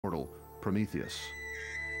immortal Prometheus.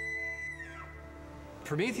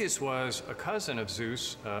 Prometheus was a cousin of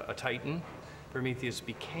Zeus, a Titan. Prometheus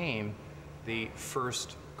became the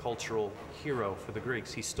first cultural hero for the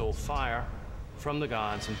Greeks. He stole fire from the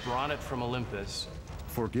gods and brought it from Olympus.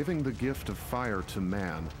 For giving the gift of fire to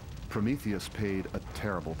man, Prometheus paid a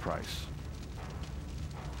terrible price.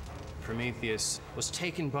 Prometheus was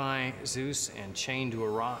taken by Zeus and chained to a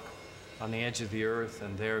rock on the edge of the earth,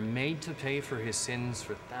 and there made to pay for his sins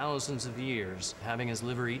for thousands of years, having his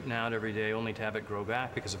liver eaten out every day only to have it grow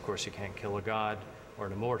back, because of course you can't kill a god or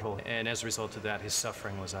an immortal, and as a result of that his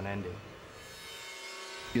suffering was unending.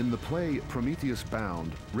 In the play Prometheus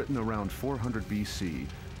Bound, written around 400 BC,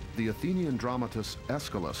 the Athenian dramatist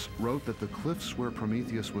Aeschylus wrote that the cliffs where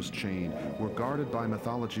Prometheus was chained were guarded by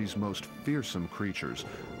mythology's most fearsome creatures,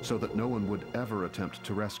 so that no one would ever attempt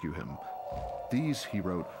to rescue him. These, he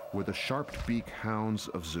wrote, were the sharp-beaked hounds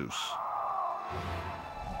of Zeus.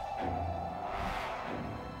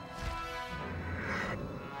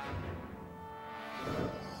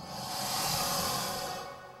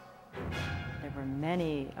 There were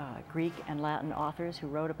many Greek and Latin authors who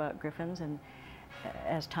wrote about griffins, and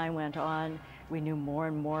as time went on, we knew more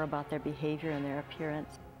and more about their behavior and their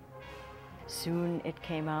appearance. Soon it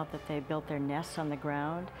came out that they built their nests on the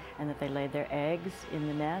ground, and that they laid their eggs in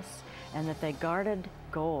the nests, and that they guarded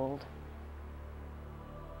gold.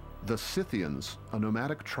 The Scythians, a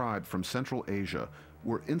nomadic tribe from Central Asia,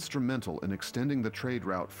 were instrumental in extending the trade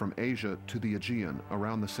route from Asia to the Aegean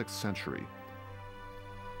around the 6th century.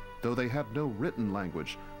 Though they had no written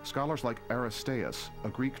language, scholars like Aristeas, a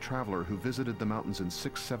Greek traveler who visited the mountains in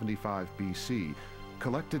 675 BC,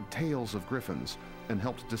 collected tales of griffins and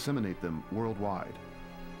helped disseminate them worldwide.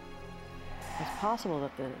 It's possible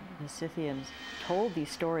that the Scythians told these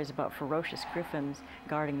stories about ferocious griffins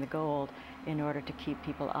guarding the gold in order to keep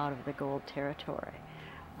people out of the gold territory.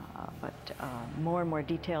 But more and more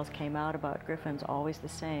details came out about griffins, always the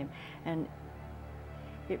same. And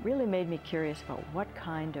it really made me curious about what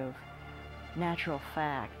kind of natural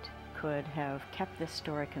fact could have kept this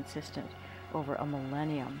story consistent over a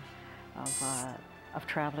millennium of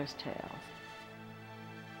travelers' tales.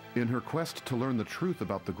 In her quest to learn the truth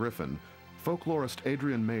about the griffin, folklorist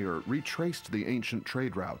Adrian Mayer retraced the ancient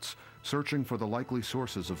trade routes, searching for the likely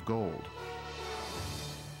sources of gold.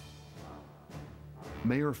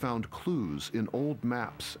 Mayer found clues in old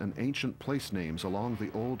maps and ancient place names along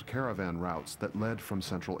the old caravan routes that led from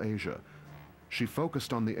Central Asia. She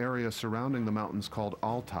focused on the area surrounding the mountains called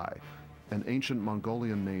Altai, an ancient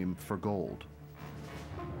Mongolian name for gold.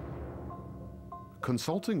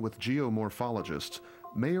 Consulting with geomorphologists,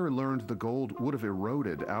 Mayer learned the gold would have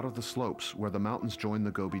eroded out of the slopes where the mountains join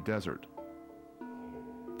the Gobi Desert.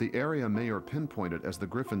 The area Mayer pinpointed as the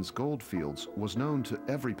Griffin's gold fields was known to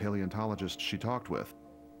every paleontologist she talked with.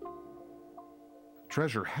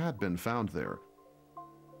 Treasure had been found there.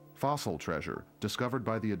 Fossil treasure discovered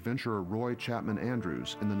by the adventurer Roy Chapman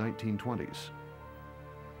Andrews in the 1920s.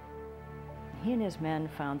 He and his men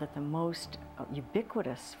found that the most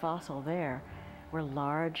ubiquitous fossil there were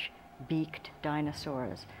large, beaked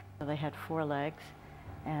dinosaurs. So they had 4 legs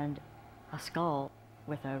and a skull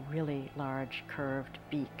with a really large curved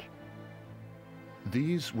beak.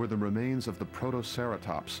 These were the remains of the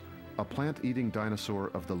Protoceratops, a plant-eating dinosaur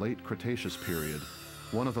of the late Cretaceous period,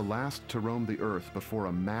 one of the last to roam the Earth before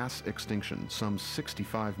a mass extinction some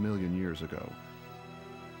 65 million years ago.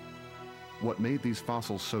 What made these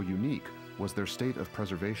fossils so unique was their state of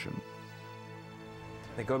preservation.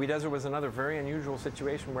 The Gobi Desert was another very unusual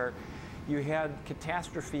situation where you had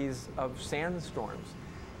catastrophes of sandstorms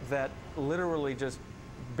that literally just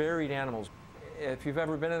buried animals. If you've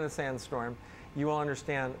ever been in a sandstorm, you will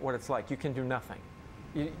understand what it's like. You can do nothing.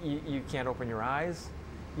 You can't open your eyes,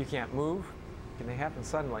 you can't move, and they happen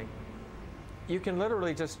suddenly. You can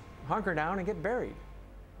literally just hunker down and get buried.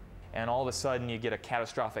 And all of a sudden you get a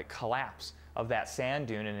catastrophic collapse of that sand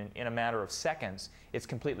dune, and in a matter of seconds it's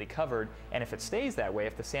completely covered, and if it stays that way,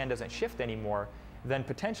 if the sand doesn't shift anymore, then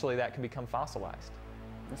potentially that can become fossilized.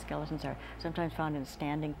 The skeletons are sometimes found in a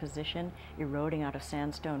standing position, eroding out of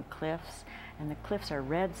sandstone cliffs, and the cliffs are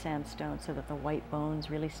red sandstone so that the white bones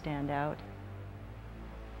really stand out.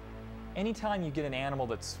 Anytime you get an animal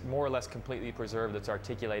that's more or less completely preserved, that's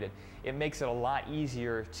articulated, it makes it a lot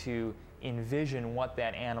easier to envision what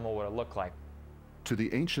that animal would look like. To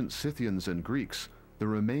the ancient Scythians and Greeks, the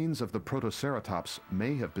remains of the Protoceratops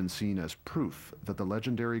may have been seen as proof that the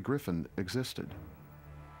legendary griffin existed.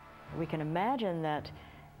 We can imagine that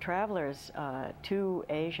travelers to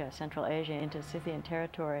Asia, Central Asia, into Scythian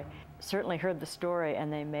territory, certainly heard the story,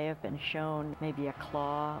 and they may have been shown maybe a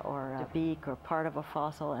claw or a beak or part of a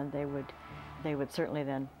fossil, and they would they would certainly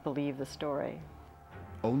then believe the story.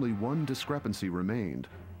 Only one discrepancy remained.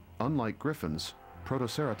 Unlike griffins,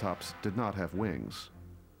 Protoceratops did not have wings.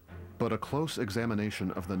 But a close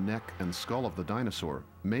examination of the neck and skull of the dinosaur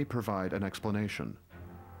may provide an explanation.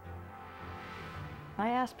 I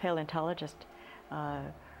asked paleontologists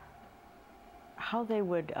how they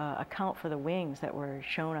would account for the wings that were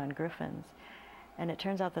shown on griffins. And it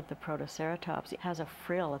turns out that the Protoceratops has a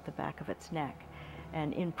frill at the back of its neck.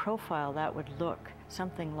 And in profile, that would look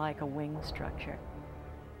something like a wing structure.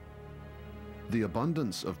 The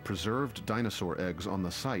abundance of preserved dinosaur eggs on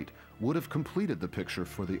the site would have completed the picture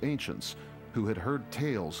for the ancients, who had heard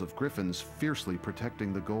tales of griffins fiercely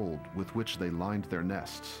protecting the gold with which they lined their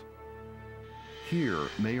nests. Here,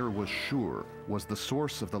 Mayer was sure, was the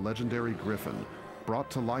source of the legendary griffin, brought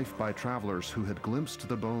to life by travelers who had glimpsed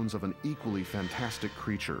the bones of an equally fantastic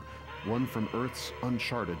creature, one from Earth's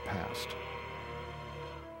uncharted past.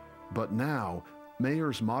 But now,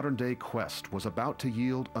 Mayer's modern-day quest was about to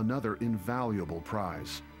yield another invaluable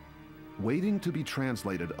prize. Waiting to be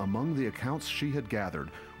translated among the accounts she had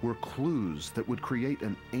gathered were clues that would create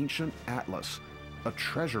an ancient atlas, a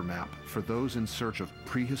treasure map for those in search of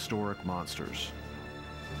prehistoric monsters.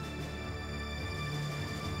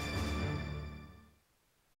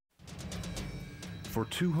 For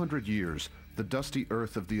 200 years, the dusty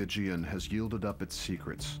earth of the Aegean has yielded up its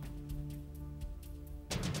secrets.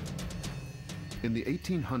 In the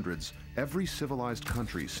 1800s, every civilized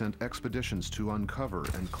country sent expeditions to uncover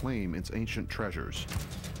and claim its ancient treasures.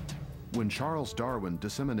 When Charles Darwin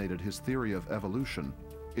disseminated his theory of evolution,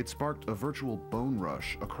 it sparked a virtual bone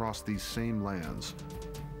rush across these same lands.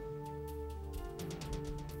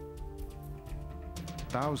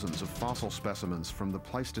 Thousands of fossil specimens from the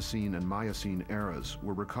Pleistocene and Miocene eras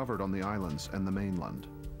were recovered on the islands and the mainland.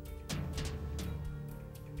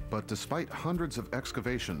 But despite hundreds of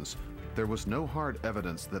excavations, there was no hard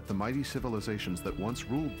evidence that the mighty civilizations that once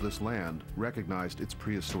ruled this land recognized its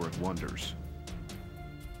prehistoric wonders.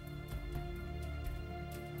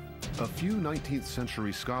 A few 19th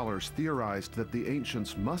century scholars theorized that the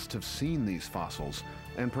ancients must have seen these fossils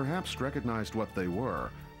and perhaps recognized what they were.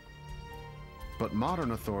 But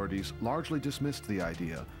modern authorities largely dismissed the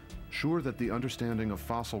idea, sure that the understanding of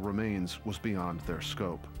fossil remains was beyond their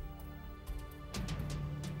scope.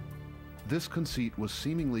 This conceit was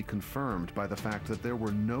seemingly confirmed by the fact that there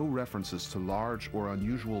were no references to large or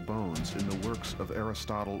unusual bones in the works of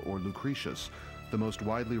Aristotle or Lucretius, the most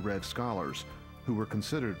widely read scholars, who were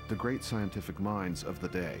considered the great scientific minds of the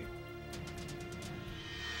day.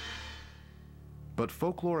 But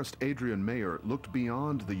folklorist Adrian Mayer looked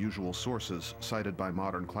beyond the usual sources cited by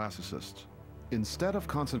modern classicists. Instead of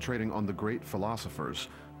concentrating on the great philosophers,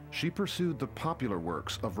 she pursued the popular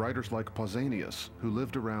works of writers like Pausanias, who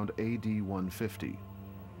lived around AD 150.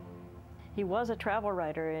 He was a travel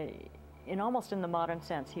writer almost in the modern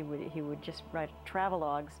sense. He would just write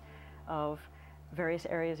travelogues of various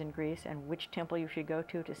areas in Greece and which temple you should go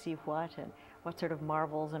to see what, and what sort of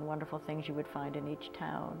marvels and wonderful things you would find in each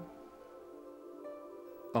town.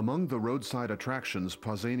 Among the roadside attractions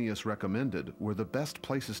Pausanias recommended were the best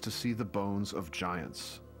places to see the bones of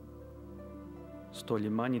giants.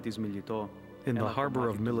 In the harbor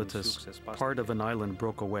of Miletus, part of an island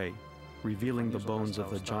broke away, revealing the bones of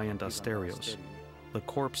the giant Asterios. The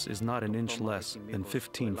corpse is not an inch less than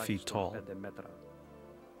 15 feet tall.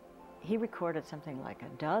 He recorded something like a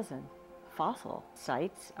dozen fossil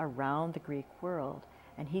sites around the Greek world,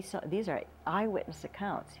 and these are eyewitness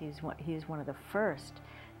accounts. He's one of the first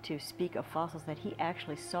to speak of fossils that he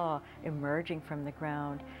actually saw emerging from the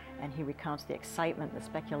ground, and he recounts the excitement, the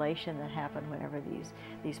speculation that happened whenever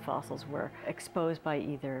these fossils were exposed by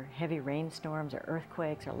either heavy rainstorms or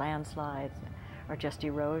earthquakes or landslides or just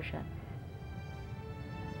erosion.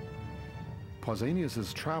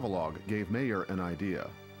 Pausanias' travelogue gave Mayer an idea.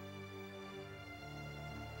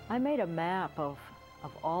 I made a map of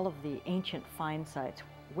all of the ancient find sites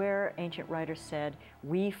where ancient writers said,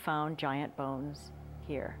 we found giant bones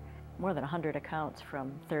here. More than 100 accounts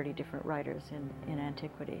from 30 different writers in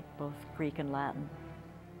antiquity, both Greek and Latin.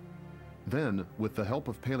 Then, with the help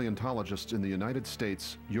of paleontologists in the United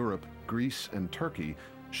States, Europe, Greece, and Turkey,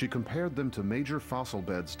 she compared them to major fossil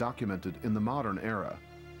beds documented in the modern era.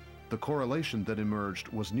 The correlation that emerged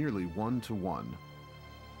was nearly 1-to-1.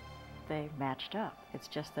 They matched up. It's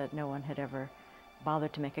just that no one had ever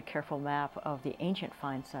bothered to make a careful map of the ancient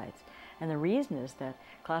find sites. And the reason is that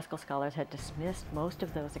classical scholars had dismissed most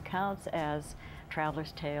of those accounts as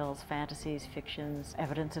travelers' tales, fantasies, fictions,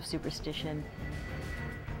 evidence of superstition.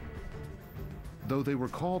 Though they were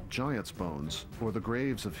called giants' bones, or the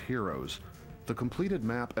graves of heroes, the completed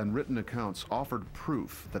map and written accounts offered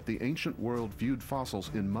proof that the ancient world viewed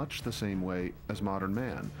fossils in much the same way as modern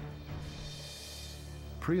man.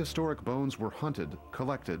 Prehistoric bones were hunted,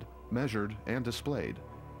 collected, measured, and displayed.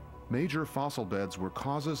 Major fossil beds were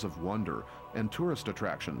causes of wonder and tourist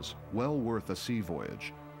attractions well worth a sea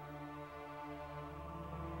voyage.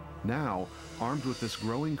 Now, armed with this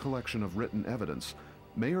growing collection of written evidence,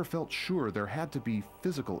 Mayer felt sure there had to be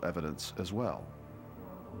physical evidence as well.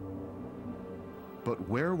 But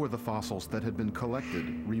where were the fossils that had been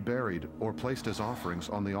collected, reburied, or placed as offerings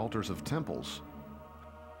on the altars of temples?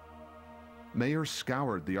 Mayer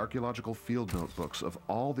scoured the archaeological field notebooks of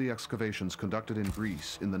all the excavations conducted in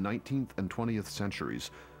Greece in the 19th and 20th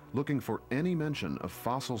centuries, looking for any mention of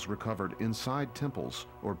fossils recovered inside temples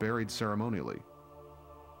or buried ceremonially.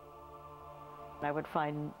 I would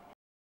find